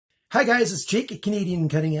Hi guys, it's Jake at Canadian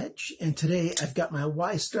Cutting Edge, and today I've got my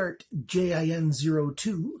Y-Start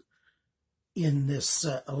JIN02 in this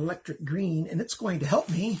electric green, and it's going to help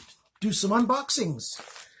me do some unboxings.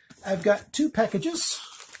 I've got two packages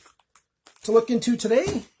to look into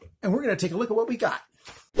today, and we're going to take a look at what we got.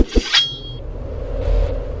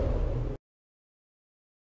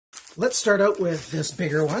 Let's start out with this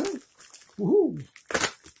bigger one. Woohoo!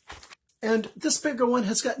 And this bigger one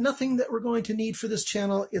has got nothing that we're going to need for this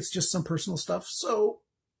channel. It's just some personal stuff. So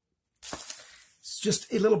it's just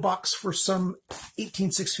a little box for some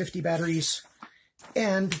 18650 batteries.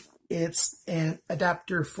 And it's an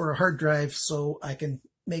adapter for a hard drive so I can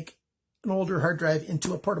make an older hard drive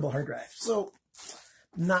into a portable hard drive. So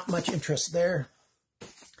not much interest there.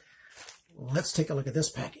 Let's take a look at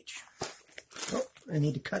this package. Oh, I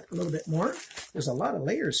need to cut a little bit more. There's a lot of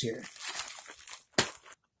layers here.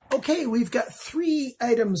 Okay, we've got 3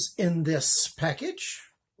 items in this package.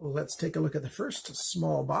 Let's take a look at the first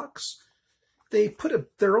small box. They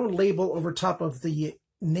put their own label over top of the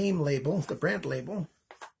name label, the brand label.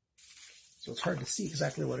 So it's hard to see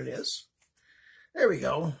exactly what it is. There we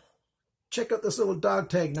go. Check out this little dog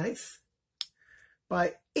tag knife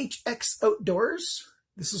by HX Outdoors.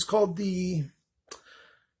 This is called the...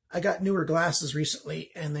 I got newer glasses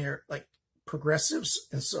recently, and they're like progressives.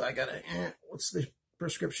 And so I got a... what's the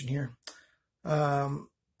prescription here? I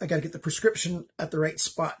got to get the prescription at the right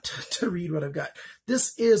spot to read what I've got.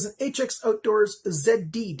 This is an HX Outdoors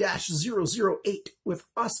ZD-008 with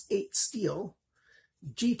AUS-8 steel,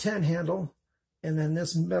 G10 handle, and then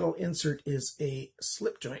this metal insert is a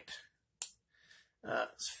slip joint.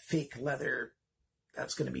 It's fake leather.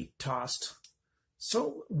 That's going to be tossed.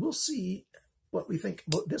 So we'll see what we think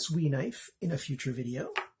about this wee knife in a future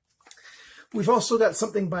video. We've also got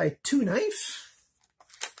something by Two Knife.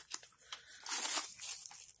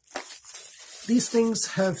 These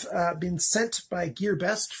things have been sent by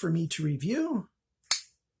GearBest for me to review.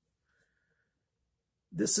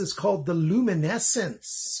 This is called the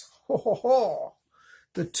Luminescence. Ho, ho, ho.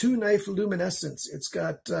 The Two Knife Luminescence. It's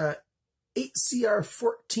got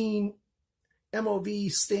 8CR14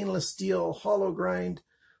 MOV stainless steel hollow grind,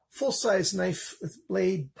 full-size knife with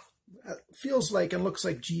blade. Feels like and looks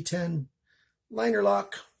like G10. Liner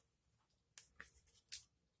lock.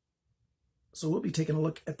 So we'll be taking a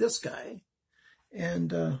look at this guy.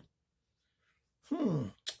 And,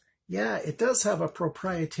 yeah, it does have a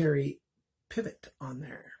proprietary pivot on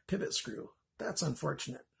there, pivot screw. That's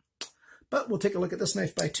unfortunate. But we'll take a look at this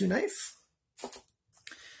knife by Two Knife.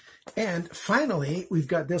 And finally, we've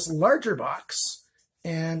got this larger box,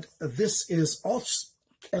 and this is also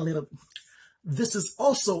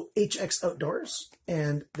HX Outdoors,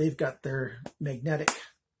 and they've got their magnetic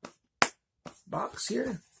box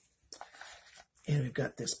here. And we've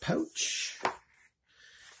got this pouch.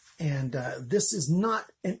 And this is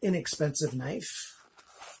not an inexpensive knife,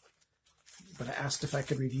 but I asked if I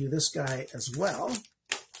could review this guy as well.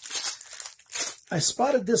 I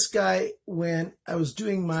spotted this guy when I was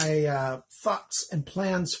doing my thoughts and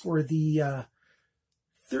plans for the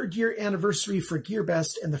 3rd year anniversary for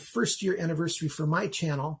GearBest and the 1st year anniversary for my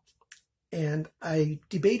channel. And I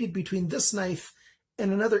debated between this knife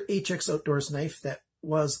and another HX Outdoors knife that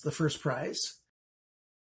was the first prize.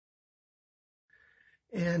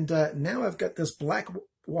 And now I've got this black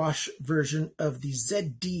wash version of the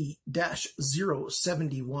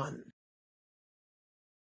ZD-071.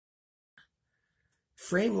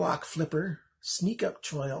 Frame lock flipper, sneak up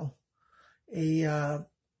choil, I'm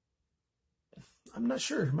not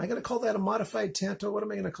sure. Am I going to call that a modified Tanto? What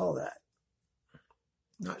am I going to call that?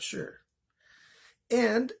 Not sure.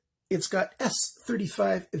 And it's got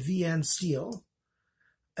S35 VN steel.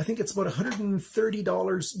 I think it's about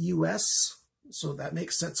 $130 US. So that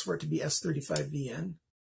makes sense for it to be S35 VN.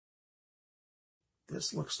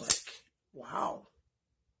 This looks like, wow.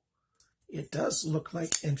 It does look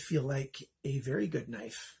like and feel like a very good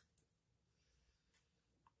knife.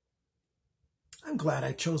 I'm glad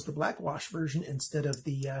I chose the black wash version instead of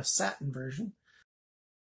the satin version.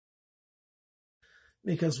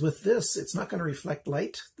 Because with this, it's not going to reflect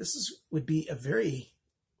light. This would be a very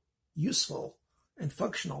useful and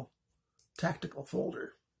functional tactical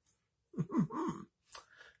folder.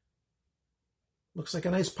 Looks like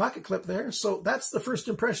a nice pocket clip there. So that's the first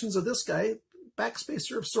impressions of this guy.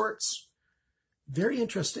 Backspacer of sorts. Very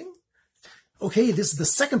interesting. Okay, this is the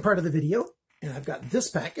second part of the video, and I've got this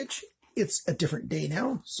package. It's a different day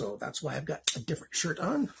now, so that's why I've got a different shirt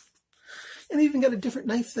on. And I even got a different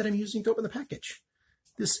knife that I'm using to open the package.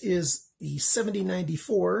 This is the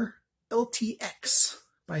 7094 LTX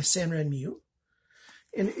by Sanren Miu.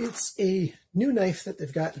 And it's a new knife that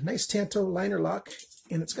they've got. Nice Tanto liner lock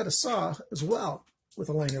and it's got a saw as well with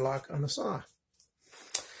a liner lock on the saw.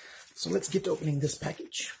 So let's get to opening this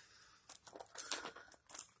package.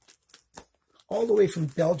 All the way from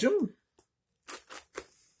Belgium.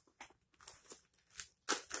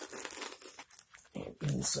 And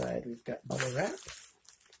inside we've got bubble wrap.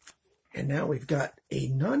 And now we've got a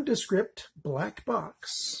nondescript black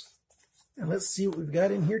box. And let's see what we've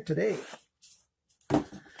got in here today.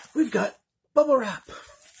 We've got bubble wrap.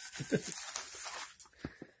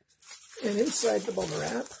 And inside the bubble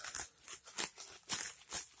wrap,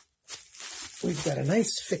 we've got a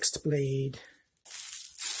nice fixed blade.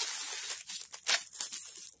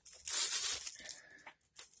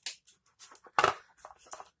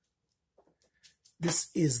 This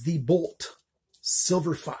is the Bolt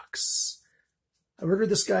Silver Fox. I ordered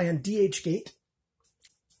this guy on DHgate.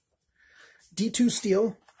 D2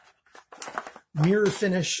 steel, mirror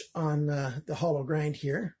finish on the hollow grind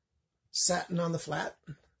here, satin on the flat,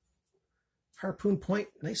 harpoon point,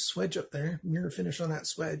 nice swedge up there, mirror finish on that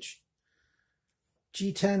swedge,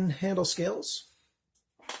 G10 handle scales,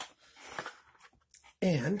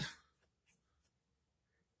 and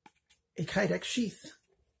a Kydex sheath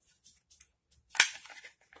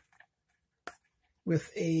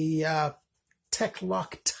with a Tech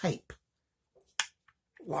Lock type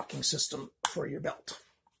locking system for your belt.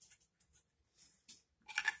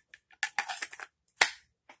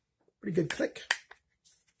 Pretty good click.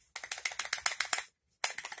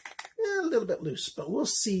 A little bit loose, but we'll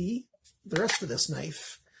see the rest of this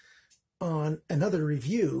knife on another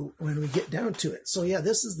review when we get down to it. So yeah,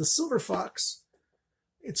 this is the Silver Fox.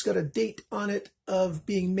 It's got a date on it of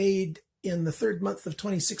being made in the 3rd month of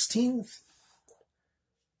 2016.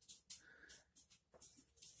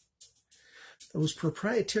 Those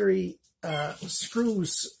proprietary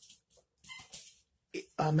screws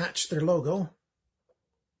match their logo,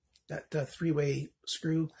 that 3-way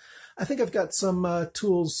screw. I think I've got some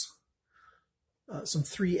tools, some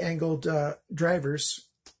 3-angled drivers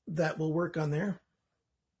that will work on there.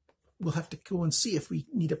 We'll have to go and see if we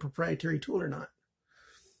need a proprietary tool or not.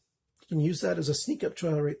 You can use that as a sneak up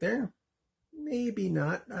trial right there. Maybe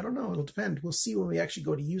not. I don't know. It'll depend. We'll see when we actually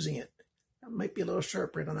go to using it. That might be a little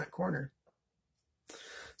sharp right on that corner.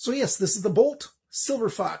 So yes, this is the Bolt Silver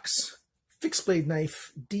Fox fixed blade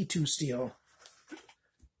knife, D2 steel.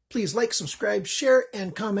 Please like, subscribe, share,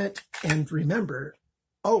 and comment. And remember,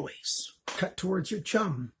 always cut towards your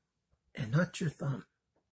chum and not your thumb.